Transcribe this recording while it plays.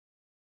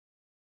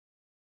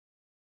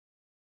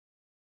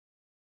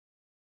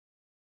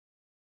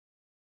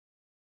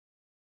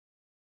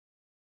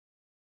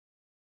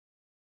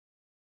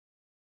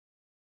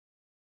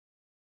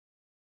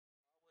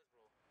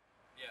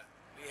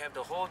have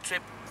the whole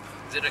trip.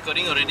 Is it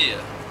recording already?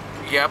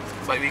 Yep,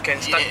 but we can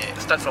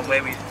start from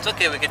where we... It's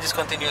okay, we can just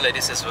continue like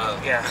this as well.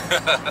 Yeah.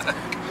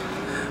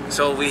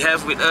 So we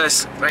have with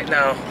us right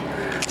now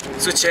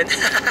Suchen.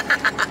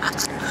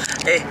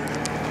 Hey.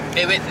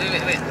 Hey, wait.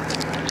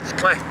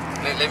 Why?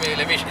 Let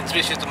me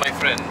introduce you to my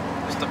friend,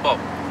 Mr. Bob.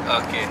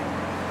 Okay.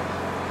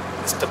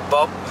 Mr.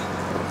 Bob.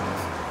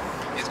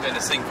 He's going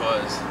to sing for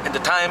us. And the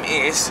time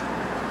is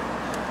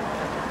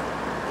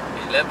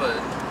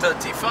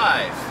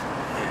 11:35.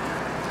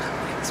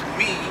 It's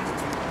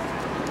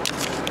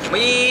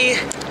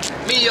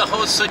me, your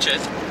host Suchen,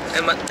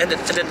 and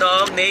the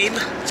dog name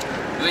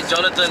with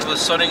Jonathan,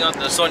 who's sorting out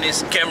the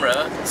Sony's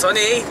camera.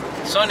 Sony,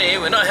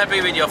 we're not happy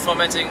with your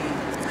formatting.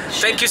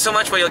 Thank you so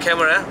much for your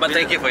camera. But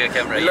thank you for your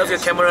camera. We love your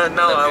camera.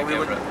 Now we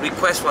camera. would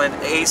request for an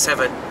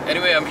A7.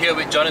 Anyway, I'm here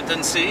with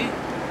Jonathan C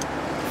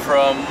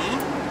from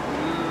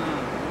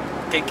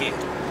KK.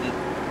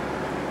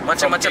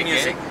 Macam-macam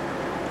music.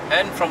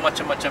 And from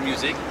Macam-macam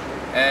Music.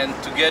 And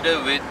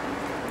together with...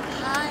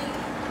 Hi.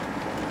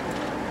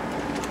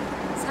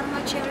 Some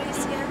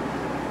cherries here.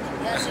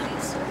 Yes, it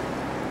is.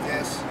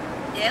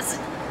 Yes.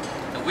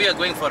 And we are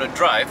going for a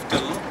drive to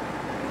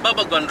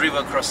Babagon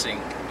River Crossing,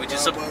 which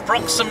is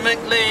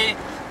approximately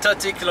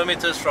 30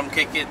 kilometers from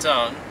KK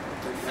town,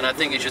 and I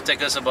think it should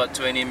take us about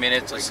 20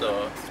 minutes or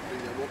so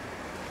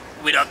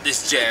without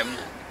this jam,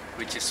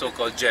 which is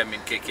so-called jam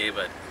in KK,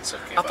 but it's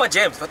okay. Apa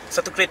jam?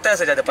 Satu kereta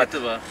saja dapat.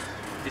 Itu,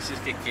 this is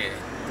KK.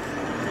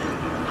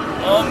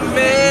 Oh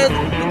man,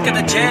 look at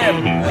the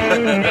jam.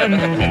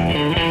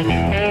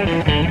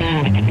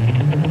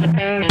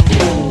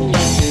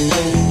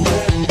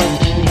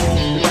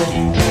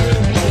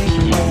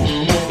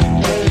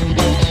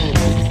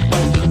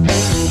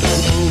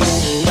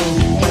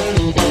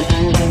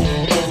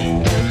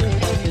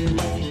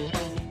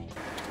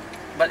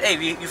 Hey,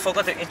 you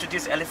forgot to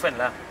introduce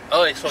elephant lah.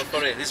 Oh,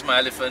 sorry. This is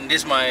my elephant.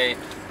 This is my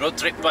road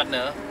trip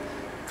partner.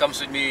 Comes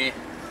with me,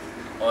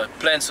 or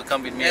plans to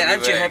come with me. Yeah,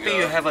 aren't you happy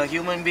you have a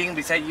human being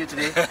beside you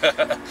today?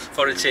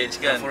 For a change,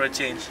 kan? For a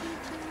change.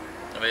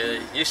 I mean,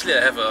 usually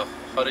I have a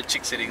hotter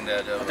chick sitting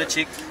there. Hotter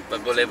chick?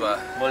 But boleh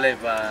ba? Boleh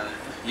ba.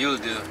 You'll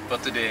do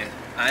for today.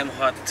 I'm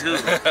hot too.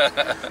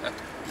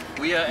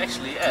 We are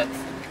actually at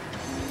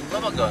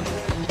Babagon.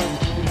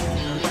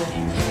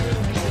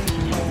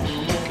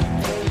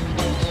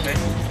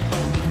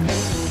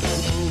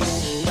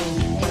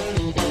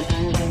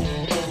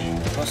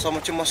 Rasa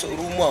macam masuk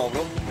rumah,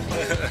 bro.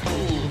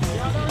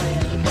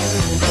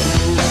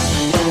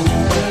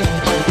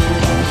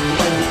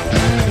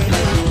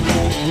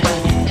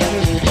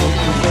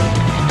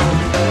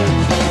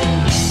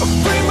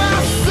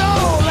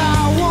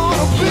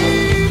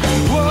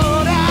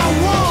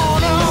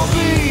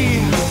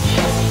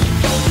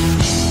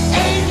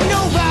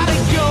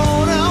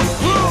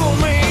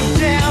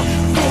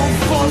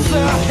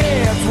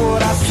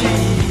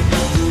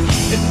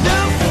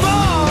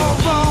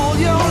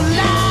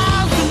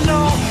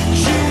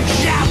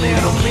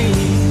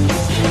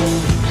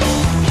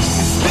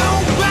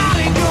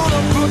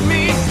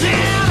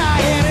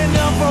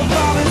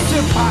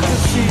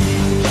 Hypocrisy.